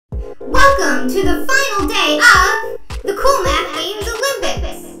Welcome to the final day of the Coolmath Games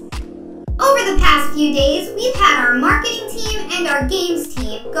Olympics. Over the past few days, we've had our marketing team and our games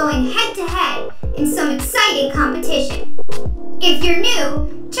team going head-to-head in some exciting competition. If you're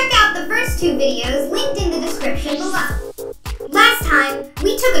new, check out the first two videos linked in the description below. Last time,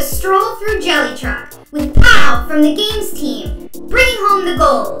 we took a stroll through Jelly Truck with Pal from the games team, bringing home the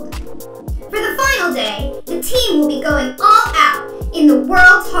gold. For the final day, the team will be going all out in the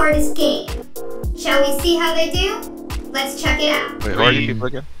world's hardest game. Shall we see how they do? Let's check it out. Wait, 3,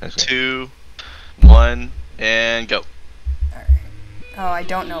 2, 1, and go. Alright. Oh, I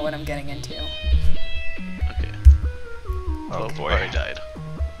don't know what I'm getting into. Okay. Oh boy, I died.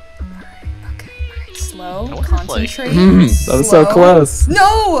 Alright, slow, concentrate. That was so close. No!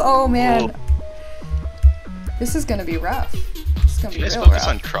 Oh man. Whoa. This is gonna be rough. This is gonna Do be you guys real focus rough.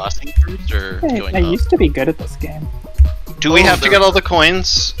 on crossing first or going I up? used to be good at this game. Do we have to get all the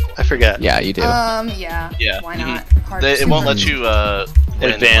coins? I forget. Yeah, you do. Yeah. Yeah. Why not? Hard It won't let you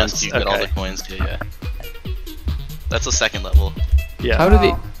win Advance, unless you get all the okay. coins. Yeah. That's the second level. Yeah. How did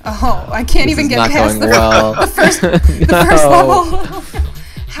he? Oh, I can't This even is get not past going the, well. the first level.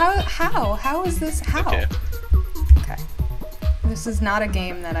 How is this? How? Okay. Okay. This is not a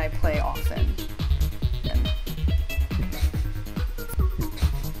game that I play often. And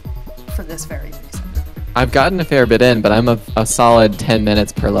for this very reason. I've gotten a fair bit in, but I'm a solid 10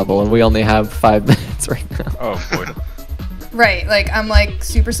 minutes per level, and we only have 5 minutes right now. Oh boy. Right, like I'm like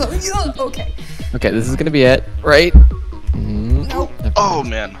super slow. Okay. Okay, this is gonna be it, right? Nope. Oh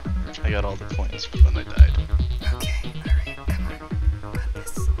man, I got all the coins, but then I died. Okay. Alright, come on. Got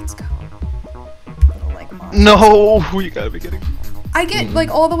this. Let's go. Little like mom. No, you gotta be kidding me. I get like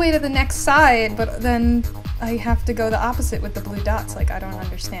all the way to the next side, but then I have to go the opposite with the blue dots. Like I don't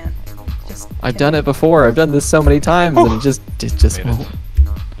understand. Just I've done it before. I've done this so many times, and it just won't.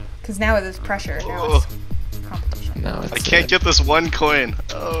 because now there's pressure. Now it's competition. No, it's I can't get this one coin.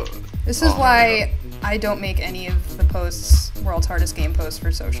 Oh. This is why I don't make any of the posts, World's Hardest Game posts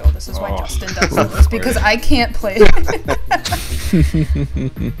for social. This is why Justin does those, because I can't play it.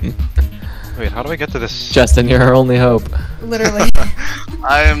 Wait, how do I get to this? Justin, you're our only hope. Literally.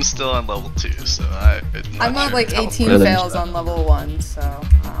 I am still on level 2, so I'm at like 18 Really? fails on level 1, so...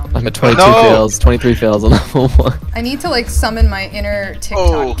 I'm at 22 fails, 23 fails on level 1. I need to like summon my inner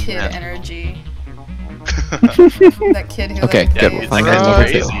TikTok kid man. energy. That kid who Okay, like, good. plays- Fine, That's level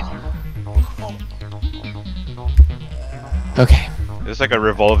crazy. 2. Okay. It's like a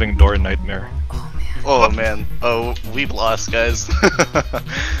revolving door nightmare. Oh man. Oh, we've lost, guys.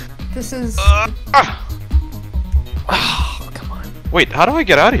 This is... Oh, come on. Wait, how do I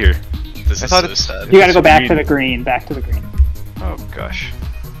get out of here? This I is thought so it's- sad. You gotta go back green. to the green, back to the green. Oh gosh.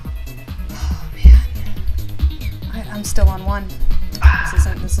 I'm still on 1.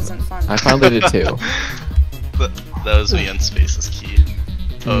 This isn't fun. I finally did 2. That was me, and space is key.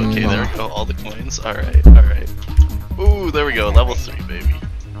 Okay, there we go, all the coins. Alright, alright. Ooh, there we go, level 3, baby.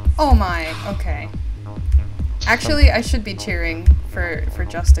 Oh my, okay. Actually, I should be cheering for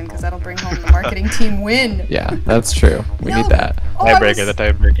Justin, because that'll bring home the marketing team win. Yeah, that's true. We need that. Oh, I Tiebreaker, the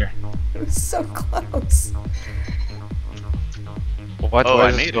tiebreaker. It was so close. What? Oh, Why I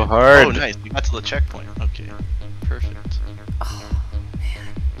is it made so it. hard? Oh, nice, we got to the checkpoint. Okay, perfect.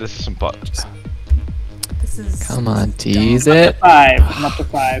 This is some butt. This is... Come on, this is tease dumb. it. 5. I'm up to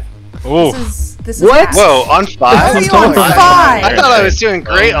 5. Oh, This is What? bad. Whoa, on 5? How are you on 5? I thought I was doing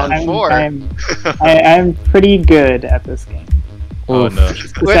great on I'm, 4. I'm pretty good at this game. oh no.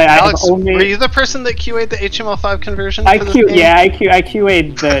 Wait, I have Alex, only- were you the person that QA'd the HTML5 conversion I for this Q, game? yeah, I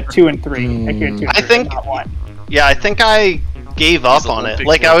QA'd the 2 and 3. I QA'd 2 and 3, I think- not 1. Yeah, I think I gave up on it. Olympic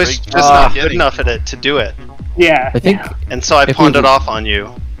Like, I was gold just break. not good enough at it to do it. Yeah. I think yeah. And so I If pawned we- it off on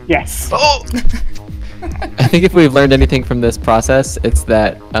you. Yes. Oh! if we've learned anything from this process, it's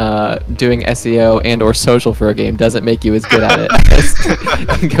that doing SEO and or social for a game doesn't make you as good at it as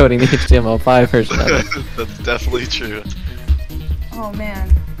coding the HTML5 version of it. That's definitely true. Oh man.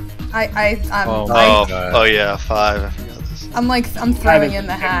 Oh yeah, 5. I forgot this. I'm throwing in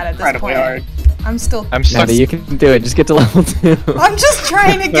the hat at this Incredibly point. hard. I'm still... I'm stuck. Maddie, you can do it. Just get to level 2. I'm just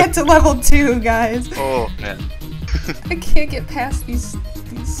trying to get to level 2, guys. Oh man. I can't get past these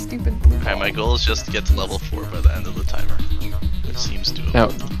stupid blue Alright, my balls. goal is just to get to level 4 by the end of the timer. Which seems doable.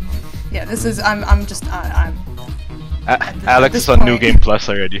 No. Yeah, this is... I'm just... I'm... Alex this is on New point- Game Plus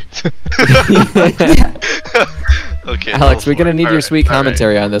already. Okay. Alex, we're level gonna 4. need your Alright, sweet alright.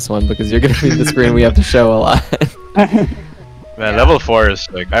 commentary on this one because you're gonna be the screen we have to show a lot. Man, level 4 is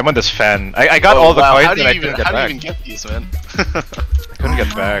like, I'm on this fan. I got Oh, all the wow, coins how do and you I even, couldn't get how do you back. even get these, man? I couldn't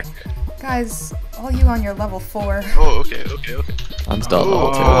get back. Guys, all you on your level 4. Oh, okay. I'm still at Oh,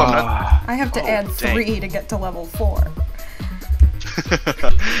 level 2. I'm not. I have to add dang. 3 to get to level 4.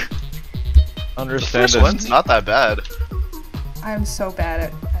 The Understand first this. one's not that bad. I'm so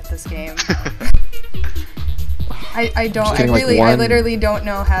bad at this game. I don't. Just I getting, like, really. I one- literally don't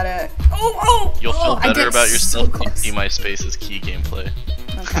know how to. Oh! You'll feel I better get about so yourself if you close. see my space's key gameplay.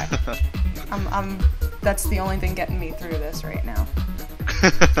 Okay. I'm. That's the only thing getting me through this right now.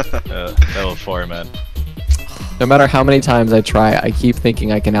 Level 4, man. No matter how many times I try, I keep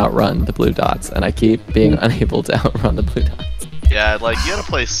thinking I can outrun the blue dots, and I keep being unable to outrun the blue dots. Yeah, like you gotta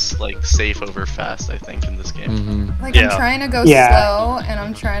play like safe over fast. I think in this game. Mm-hmm. Like Yeah. I'm trying to go Yeah. slow, and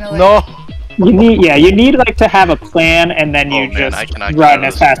I'm trying to like. No! You need like to have a plan, and then you Oh, man, just I cannot run get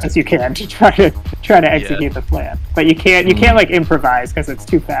as those. fast as you can to try to execute the plan. But you can't like improvise because it's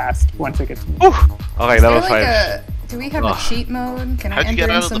too fast once it gets. Okay, Is there level like 5. a? Do we have a Ugh. cheat mode? Can How'd I you get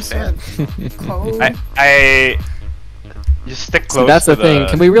enter out in of some the sort of code? I just stick close So that's to the thing.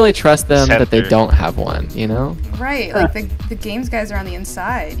 Can we really trust them that they center. don't have one? You know? Right, like the games guys are on the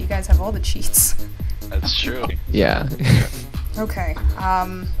inside. You guys have all the cheats. That's true. Yeah. Okay.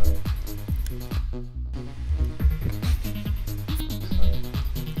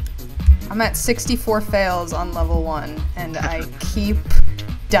 I'm at 64 fails on level 1, and I keep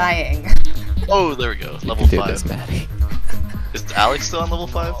dying. Oh, there we go. You Level can do 5. this, Maddie. Is Alex still on level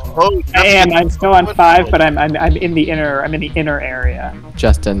 5? Oh, I am. I'm still on 5, but I'm in the inner area.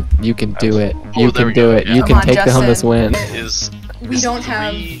 Justin, you can do it. You there can we do go, it. yeah. You Come can on, take home this Justin. win. Is We is don't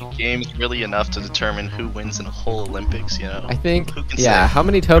 3 games really enough to determine who wins in a whole Olympics? You know. I think. Who can Yeah. say? How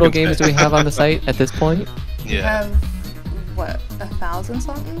many total games do we have on the site at this point? We Yeah. have, what, 1,000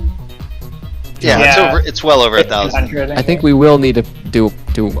 something? Yeah, Yeah. it's well over 1,000. 100, I think we will need to do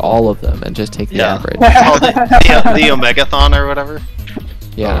all of them and just take the Yeah. average. Called it the Omegathon or whatever.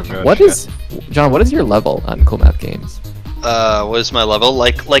 Yeah. Oh, gosh, What is, John? What is your level on Coolmath Games? What is my level?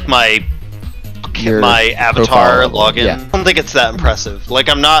 Like my Your avatar profile level, login. yeah. I don't think it's that impressive. Like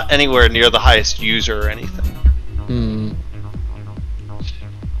I'm not anywhere near the highest user or anything. Hmm.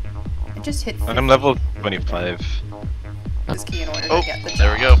 I just hit I'm level 25. this key in order Oh, to get the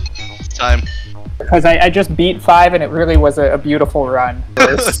there we job. go. It's time. because I just beat 5, and it really was a beautiful run. It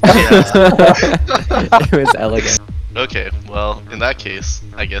was elegant. Okay, well, in that case,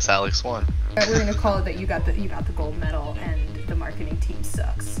 I guess Alex won. We're gonna call it that you got the gold medal, and the marketing team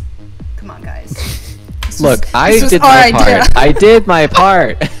sucks. Come on, guys. Look, I this was did our my idea. part. I did my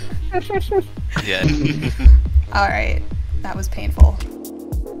part. Yeah. Alright, that was painful.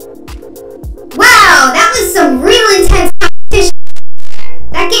 Wow, that was some real intense competition.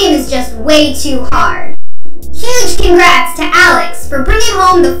 That game is just way too hard. Huge congrats to Alex for bringing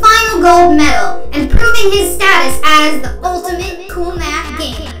home the final gold medal and proving his status as the ultimate Coolmath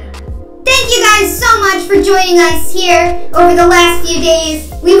gamer. Thank you guys so much for joining us here over the last few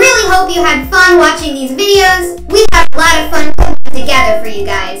days. We really hope you had fun watching these videos. We had a lot of fun putting them together for you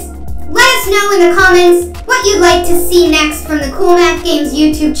guys. Let us know in the comments what you'd like to see next from the Coolmath Games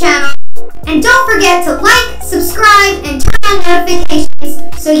YouTube channel. And don't forget to like, subscribe, and turn on notifications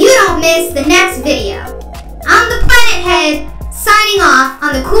so you don't miss the next video. I'm the Planet Head, signing off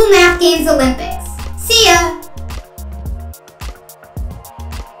on the Coolmath Games Olympic.